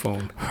use my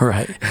phone.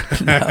 Right.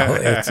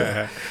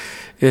 No,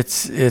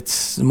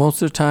 it's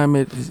most of the time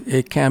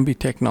it can be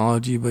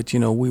technology, but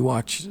we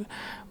watch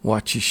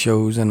these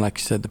shows, and like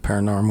you said, the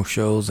paranormal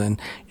shows, and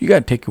you got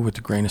to take it with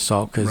a grain of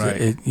salt because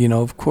right.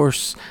 Of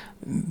course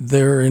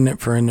they're in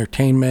it for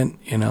entertainment.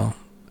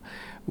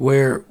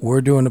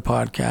 We're doing a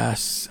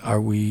podcast.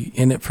 Are we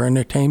in it for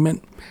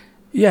entertainment?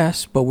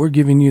 Yes, but we're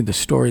giving you the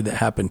story that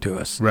happened to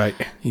us. Right.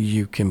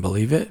 You can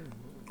believe it,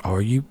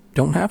 or you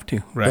don't have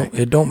to. Right.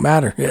 It don't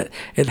matter.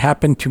 It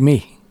happened to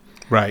me.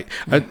 Right.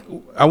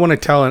 I want to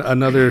tell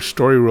another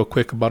story real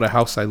quick about a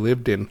house I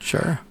lived in.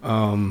 Sure.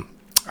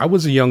 I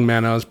was a young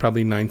man. I was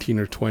probably 19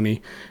 or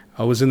 20.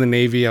 I was in the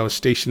Navy. I was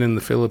stationed in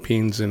the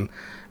Philippines, and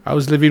I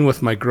was living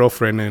with my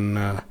girlfriend,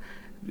 and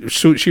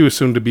she was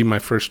soon to be my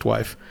first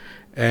wife.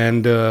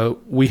 And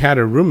we had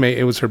a roommate.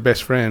 It was her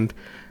best friend.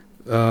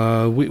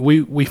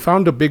 We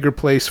found a bigger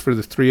place for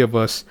the three of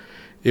us.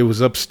 It was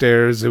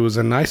upstairs. It was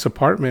a nice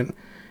apartment.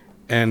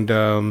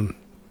 And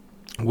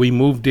we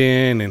moved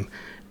in, and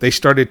they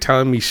started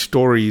telling me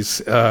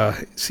stories.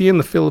 See, in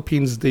the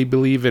Philippines, they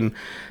believe in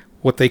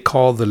what they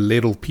call the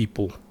little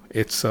people.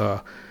 It's,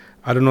 I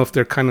don't know if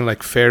they're kind of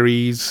like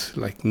fairies,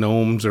 like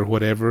gnomes or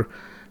whatever,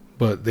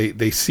 but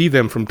they see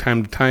them from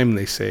time to time,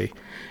 they say.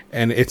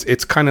 And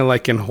it's kind of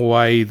like in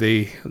Hawaii,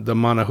 the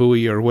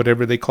Manahui or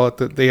whatever they call it,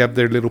 that they have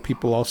their little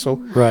people also.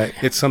 Right.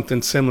 It's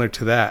something similar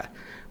to that.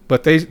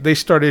 But they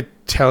started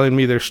telling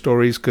me their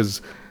stories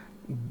because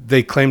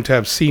they claimed to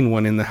have seen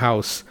one in the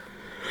house.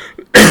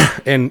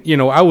 And,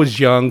 I was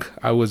young.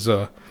 I was,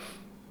 when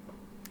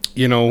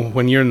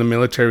you're in the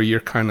military,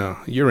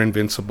 you're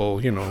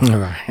invincible,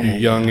 Right. You're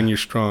young and you're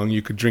strong.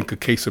 You could drink a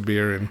case of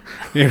beer and,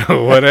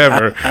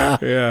 whatever.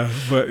 Yeah.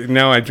 But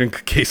now I drink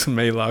a case of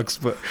Maalox,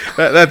 but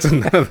that's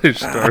another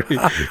story.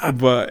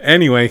 But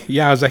anyway,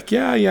 yeah, I was like,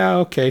 yeah,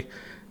 okay.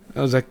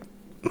 I was like,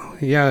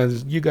 yeah,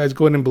 you guys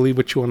go ahead and believe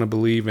what you want to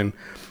believe. And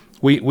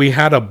we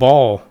had a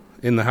ball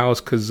in the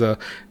house because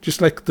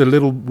just like the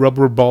little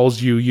rubber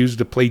balls you use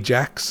to play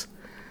jacks,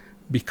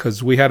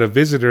 because we had a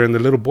visitor and the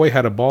little boy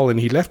had a ball and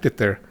he left it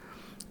there,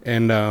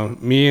 and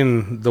me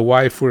and the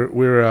wife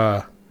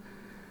we're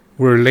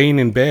laying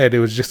in bed. It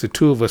was just the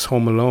two of us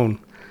home alone,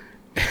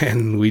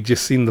 and we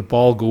just seen the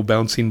ball go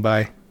bouncing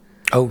by.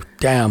 Oh,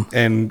 damn.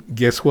 And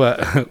guess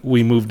what?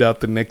 We moved out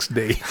the next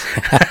day.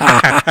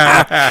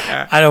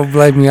 I don't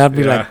blame you. I'd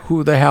be like,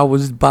 who the hell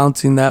was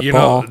bouncing that ball? You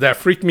know, that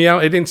freaked me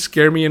out. It didn't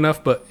scare me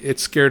enough, but it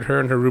scared her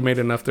and her roommate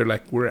enough. They're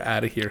like, we're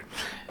out of here.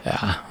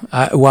 Yeah.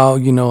 Well,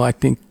 you know, I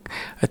think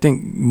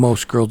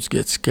most girls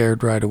get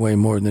scared right away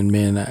more than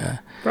men.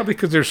 Probably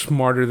because they're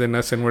smarter than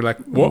us, and we're like,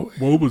 what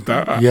was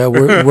that? Yeah,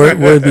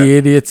 we're the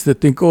idiots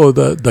that think, oh,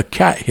 the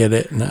cat hit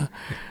it.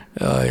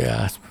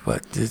 Yeah,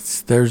 but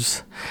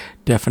there's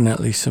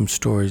definitely some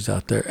stories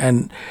out there.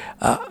 And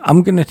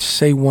I'm going to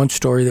say one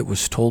story that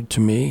was told to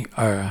me.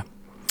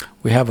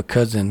 We have a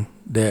cousin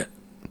that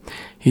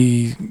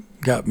he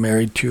got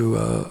married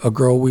to a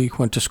girl we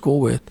went to school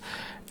with,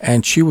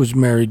 and she was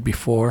married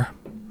before,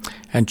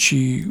 and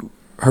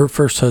her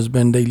first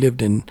husband, they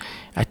lived in,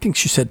 I think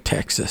she said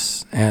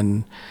Texas,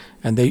 and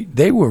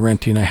they were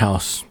renting a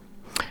house.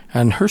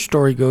 And her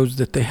story goes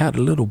that they had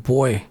a little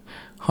boy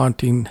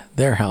haunting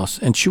their house,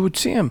 and she would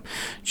see him.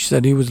 She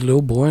said he was a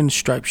little boy in a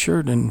striped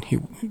shirt, and he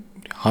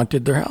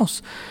haunted their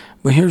house.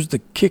 But here's the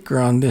kicker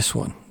on this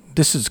one.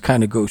 This is the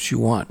kind of ghost you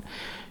want.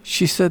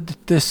 She said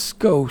that this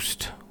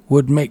ghost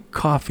would make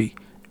coffee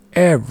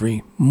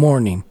every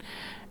morning.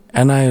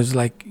 And I was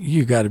like,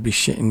 you got to be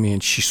shitting me.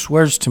 And she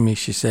swears to me,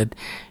 she said,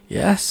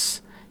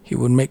 yes, he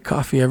would make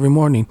coffee every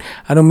morning.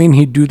 I don't mean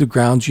he'd do the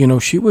grounds. You know,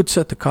 she would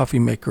set the coffee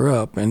maker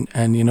up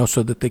and you know,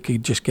 so that they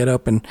could just get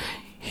up and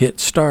hit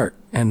start.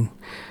 And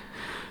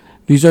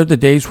these are the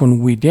days when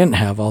we didn't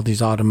have all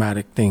these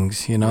automatic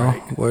things, you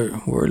know.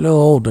 Right. We're a little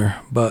older,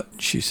 but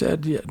she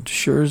said, yeah,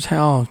 sure as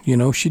hell, you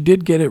know, she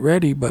did get it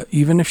ready. But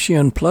even if she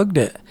unplugged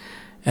it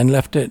and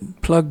left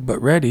it plugged but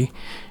ready,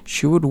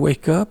 she would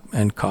wake up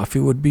and coffee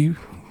would be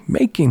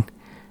making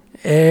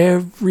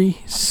every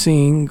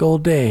single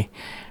day.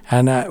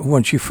 And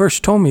when she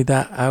first told me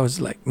that, I was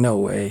like, no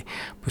way.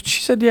 But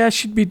she said, yeah,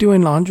 she'd be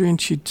doing laundry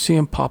and she'd see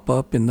him pop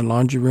up in the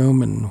laundry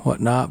room and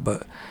whatnot.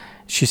 But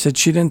she said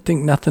she didn't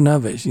think nothing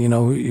of it. You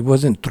know, he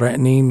wasn't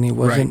threatening. He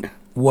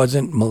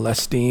wasn't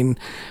molesting,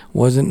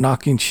 wasn't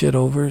knocking shit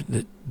over.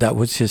 That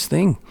was his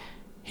thing.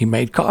 He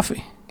made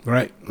coffee.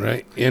 Right.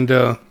 And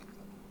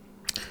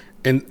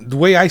the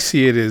way I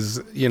see it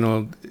is, you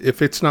know,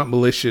 if it's not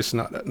malicious,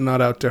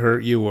 not out to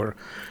hurt you or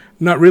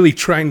not really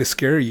trying to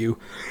scare you,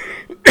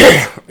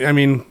 I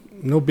mean,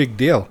 no big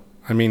deal.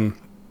 I mean,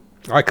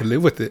 I could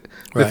live with it.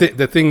 Right.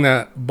 The thing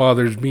that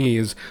bothers me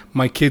is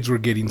my kids were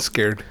getting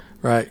scared.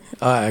 Right.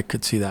 I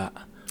could see that.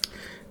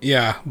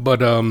 Yeah,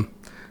 but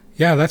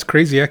yeah, that's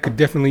crazy. I could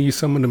definitely use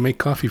someone to make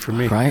coffee for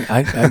me. Right.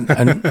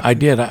 I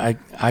did.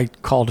 I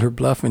called her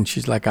bluff, and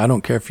she's like, I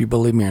don't care if you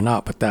believe me or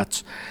not, but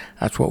that's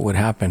what would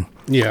happen.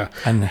 Yeah.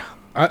 And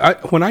I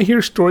when I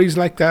hear stories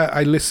like that,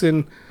 I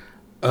listen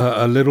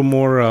a little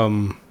more.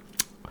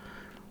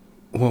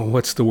 Well,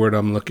 what's the word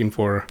I'm looking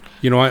for?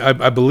 You know,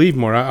 I believe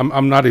more.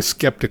 I'm not as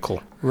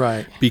skeptical.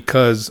 Right.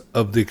 Because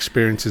of the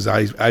experiences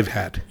I've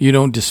had. You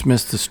don't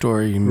dismiss the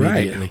story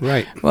immediately.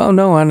 Right. Well,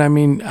 no, and I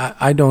mean,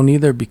 I don't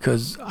either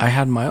because I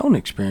had my own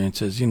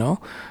experiences, you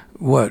know.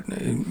 What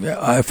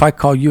if I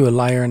call you a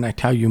liar and I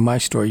tell you my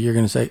story, you're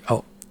going to say,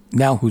 oh,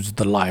 now who's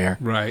the liar?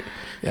 Right.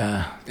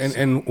 Yeah.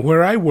 And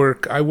where I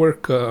work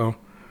in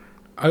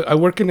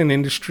an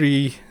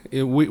industry.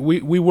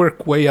 We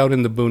work way out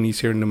in the boonies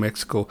here in New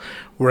Mexico.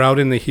 We're out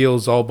in the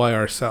hills all by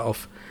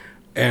ourselves.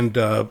 And,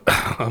 oh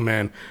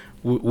man,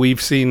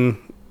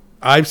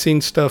 I've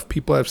seen stuff.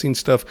 People have seen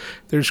stuff.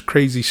 There's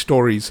crazy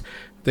stories.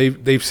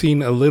 They've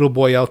seen a little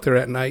boy out there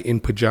at night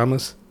in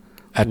pajamas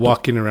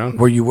walking around.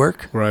 Where you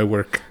work? Where I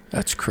work.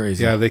 That's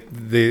crazy. Yeah,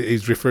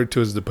 he's referred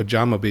to as the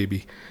pajama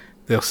baby.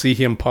 They'll see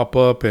him pop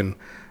up, and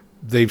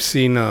they've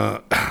seen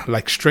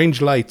like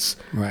strange lights.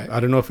 Right. I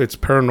don't know if it's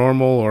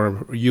paranormal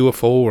or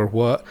UFO or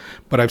what,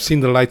 but I've seen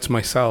the lights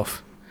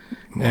myself.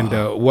 Wow.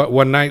 And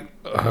one night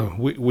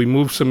we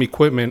moved some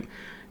equipment,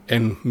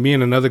 and me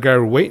and another guy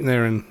were waiting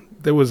there, and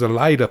there was a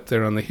light up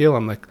there on the hill.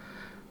 I'm like,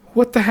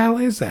 what the hell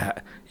is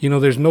that? You know,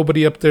 there's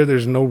nobody up there.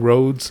 There's no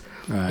roads.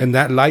 Right. And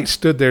that light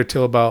stood there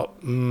till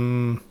about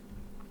 20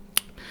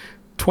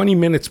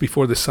 minutes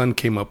before the sun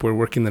came up. We're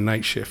working the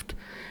night shift.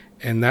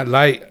 And that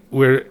light,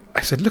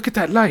 I said, look at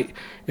that light.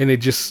 And it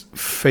just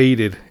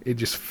faded. It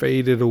just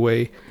faded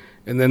away.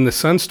 And then the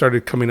sun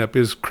started coming up. It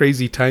was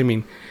crazy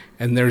timing.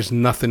 And there's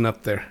nothing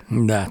up there.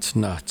 That's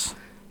nuts.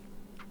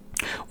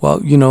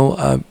 Well, you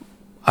know,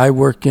 I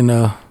work in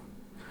a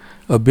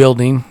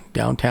building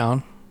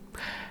downtown.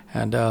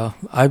 And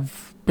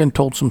I've been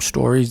told some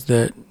stories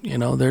that, you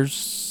know,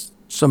 there's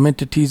some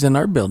entities in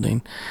our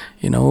building.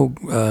 You know,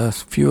 a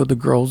few of the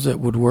girls that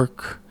would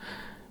work,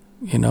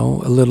 you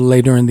know, a little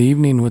later in the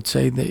evening would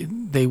say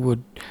they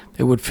would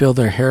feel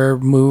their hair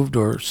moved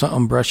or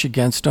something brush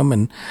against them,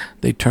 and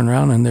they'd turn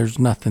around and there's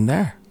nothing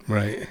there.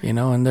 Right. You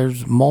know, and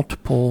there's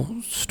multiple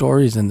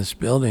stories in this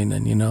building,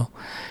 and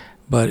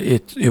but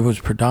it was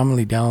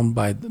predominantly down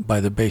by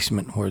the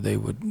basement where they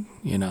would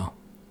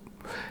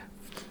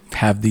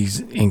have these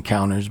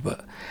encounters.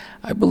 But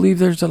I believe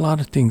there's a lot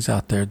of things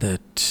out there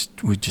that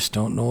we just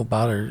don't know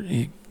about, or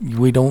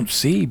we don't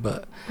see.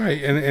 But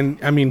right,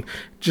 and I mean,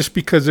 just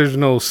because there's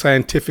no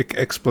scientific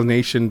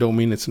explanation, don't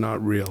mean it's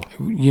not real.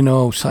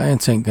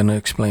 Science ain't gonna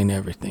explain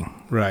everything.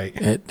 Right.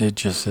 It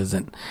just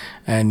isn't.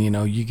 And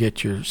you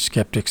get your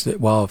skeptics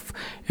that, well,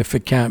 if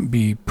it can't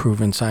be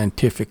proven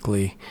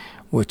scientifically,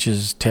 which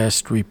is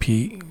test,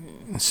 repeat,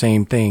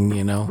 same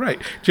thing, Right.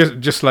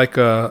 Just like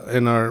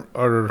in our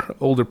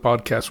older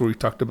podcast where we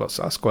talked about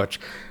Sasquatch,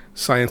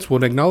 science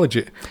won't acknowledge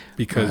it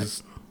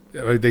because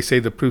they say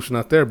the proof's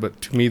not there,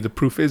 but to me the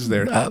proof is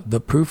there.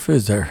 The proof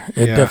is there.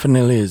 It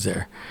definitely is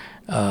there.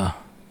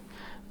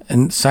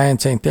 And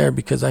science ain't there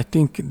because I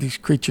think these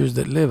creatures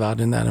that live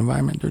out in that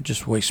environment, they're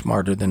just way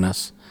smarter than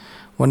us.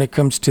 When it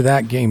comes to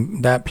that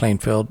game, that playing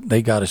field,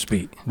 they got us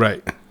beat.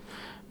 Right.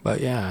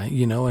 But yeah,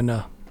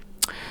 and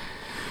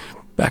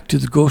back to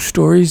the ghost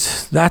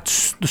stories.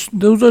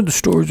 Those are the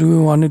stories we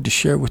wanted to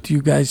share with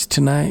you guys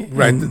tonight.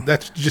 Right. And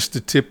that's just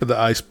the tip of the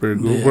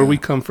iceberg. Yeah. Where we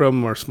come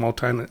from, our small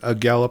town,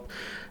 Gallup,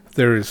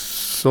 there is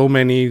so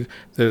many.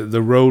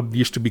 The road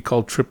used to be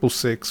called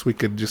 666. We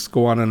could just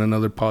go on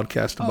another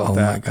podcast about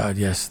that. Oh my God,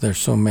 yes. There's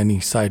so many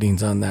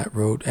sightings on that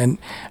road. And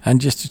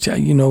just to tell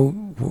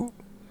you,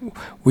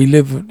 we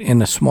live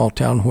in a small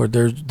town where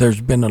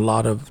there's been a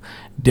lot of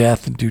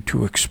death due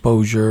to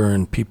exposure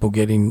and people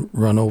getting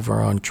run over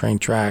on train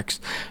tracks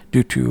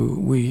due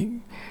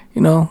to,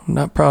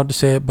 not proud to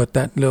say it, but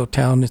that little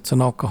town, it's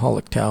an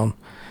alcoholic town.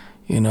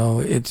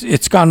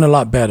 It's gotten a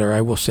lot better.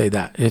 I will say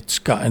that it's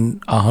gotten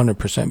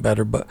 100%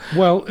 better. But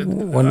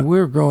when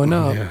we were growing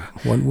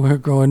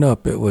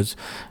up, it was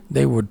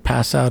they would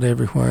pass out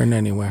everywhere and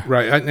anywhere.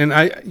 Right,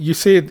 and you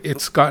say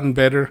it's gotten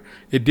better.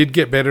 It did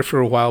get better for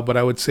a while, but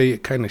I would say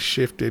it kind of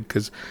shifted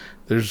because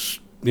there's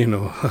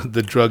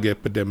the drug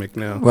epidemic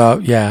now.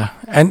 Well, yeah,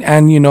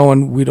 and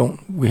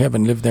we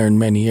haven't lived there in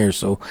many years,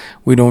 so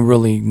we don't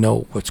really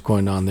know what's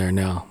going on there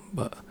now.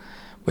 But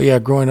yeah,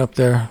 growing up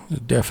there,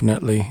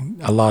 definitely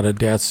a lot of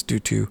deaths due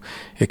to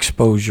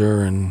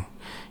exposure, and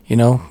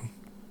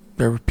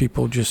there were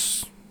people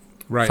just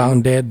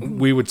found dead.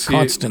 We would see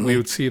constantly. We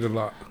would see it a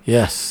lot.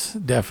 Yes,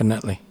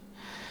 definitely.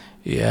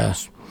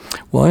 Yes.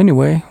 Well,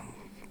 anyway,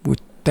 we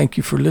thank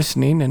you for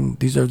listening, and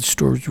these are the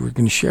stories we're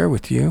going to share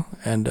with you.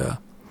 And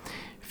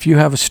if you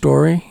have a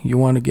story you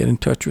want to get in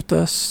touch with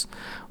us,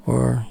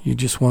 or you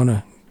just want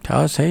to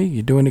tell us, hey,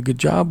 you're doing a good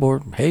job,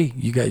 or hey,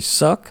 you guys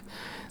suck,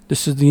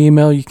 this is the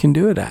email you can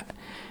do it at.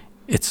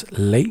 It's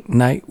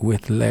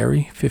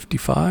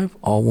latenightwithlarry55,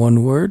 all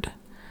one word,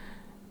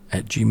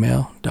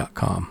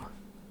 @gmail.com.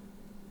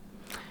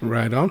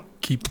 Right on.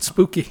 Keep it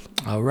spooky.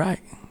 All right.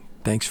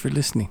 Thanks for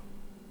listening.